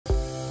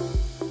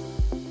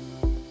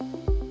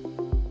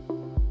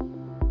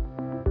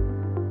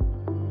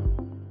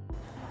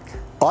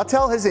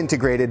Autel has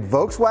integrated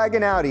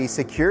Volkswagen Audi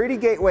Security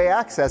Gateway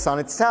access on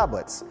its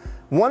tablets,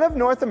 one of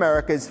North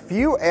America's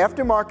few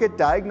aftermarket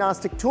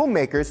diagnostic tool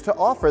makers to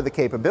offer the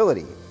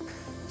capability.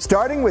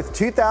 Starting with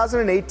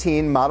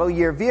 2018 model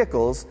year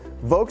vehicles,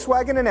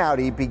 Volkswagen and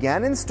Audi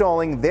began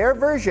installing their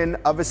version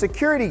of a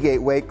security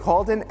gateway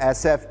called an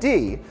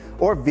SFD,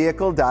 or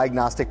Vehicle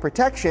Diagnostic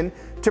Protection,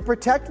 to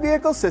protect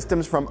vehicle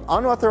systems from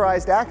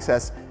unauthorized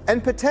access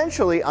and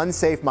potentially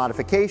unsafe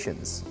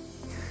modifications.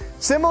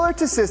 Similar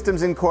to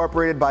systems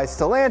incorporated by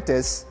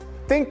Stellantis,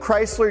 think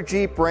Chrysler,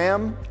 Jeep,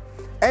 Ram,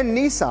 and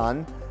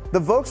Nissan, the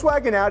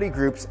Volkswagen Audi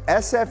Group's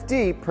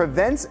SFD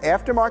prevents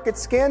aftermarket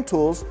scan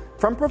tools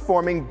from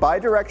performing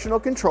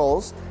bidirectional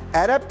controls,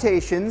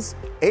 adaptations,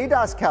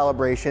 ADAS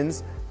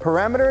calibrations,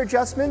 parameter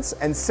adjustments,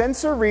 and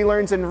sensor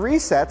relearns and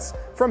resets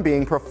from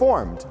being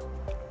performed.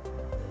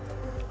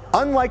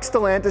 Unlike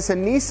Stellantis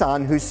and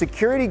Nissan, whose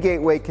security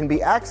gateway can be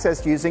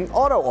accessed using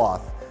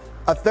AutoAuth,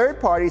 a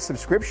third-party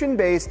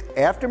subscription-based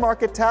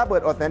aftermarket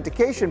tablet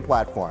authentication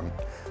platform,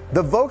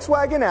 the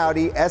Volkswagen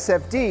Audi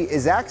SFD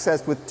is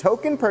accessed with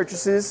token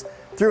purchases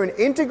through an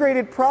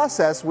integrated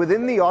process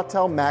within the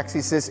Autel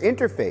MaxiSYS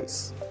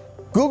interface.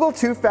 Google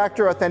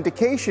two-factor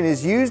authentication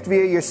is used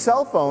via your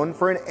cell phone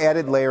for an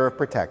added layer of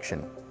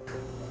protection.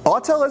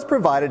 Autel has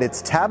provided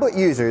its tablet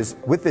users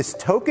with this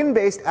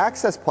token-based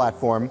access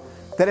platform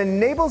that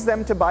enables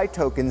them to buy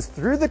tokens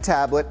through the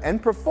tablet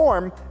and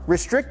perform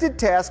restricted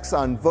tasks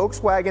on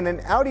Volkswagen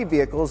and Audi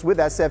vehicles with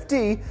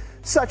SFD,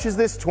 such as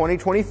this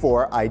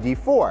 2024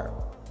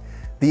 ID4.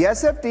 The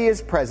SFD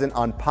is present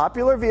on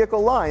popular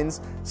vehicle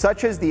lines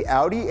such as the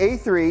Audi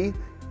A3,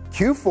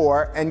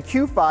 Q4, and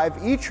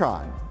Q5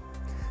 e-tron,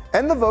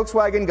 and the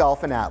Volkswagen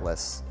Golf and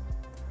Atlas.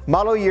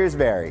 Model years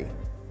vary.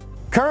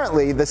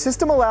 Currently, the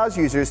system allows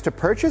users to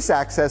purchase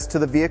access to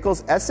the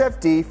vehicle's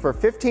SFD for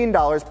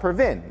 $15 per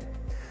VIN.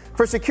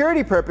 For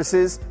security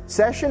purposes,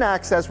 session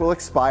access will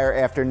expire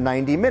after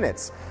 90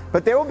 minutes,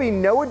 but there will be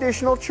no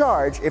additional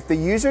charge if the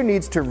user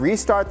needs to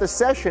restart the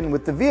session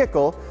with the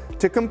vehicle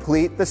to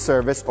complete the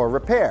service or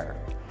repair.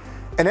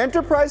 An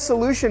enterprise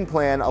solution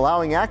plan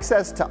allowing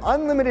access to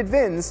unlimited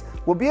VINs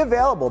will be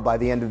available by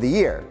the end of the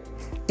year.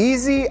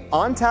 Easy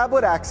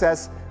on-tablet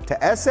access to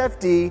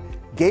SFD,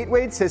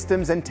 gatewayed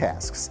systems and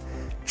tasks.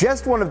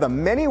 Just one of the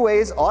many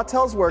ways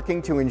Autel's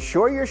working to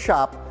ensure your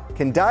shop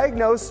can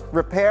diagnose,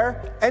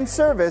 repair, and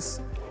service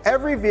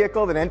every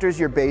vehicle that enters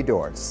your bay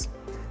doors.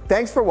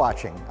 Thanks for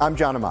watching. I'm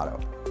John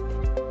Amato.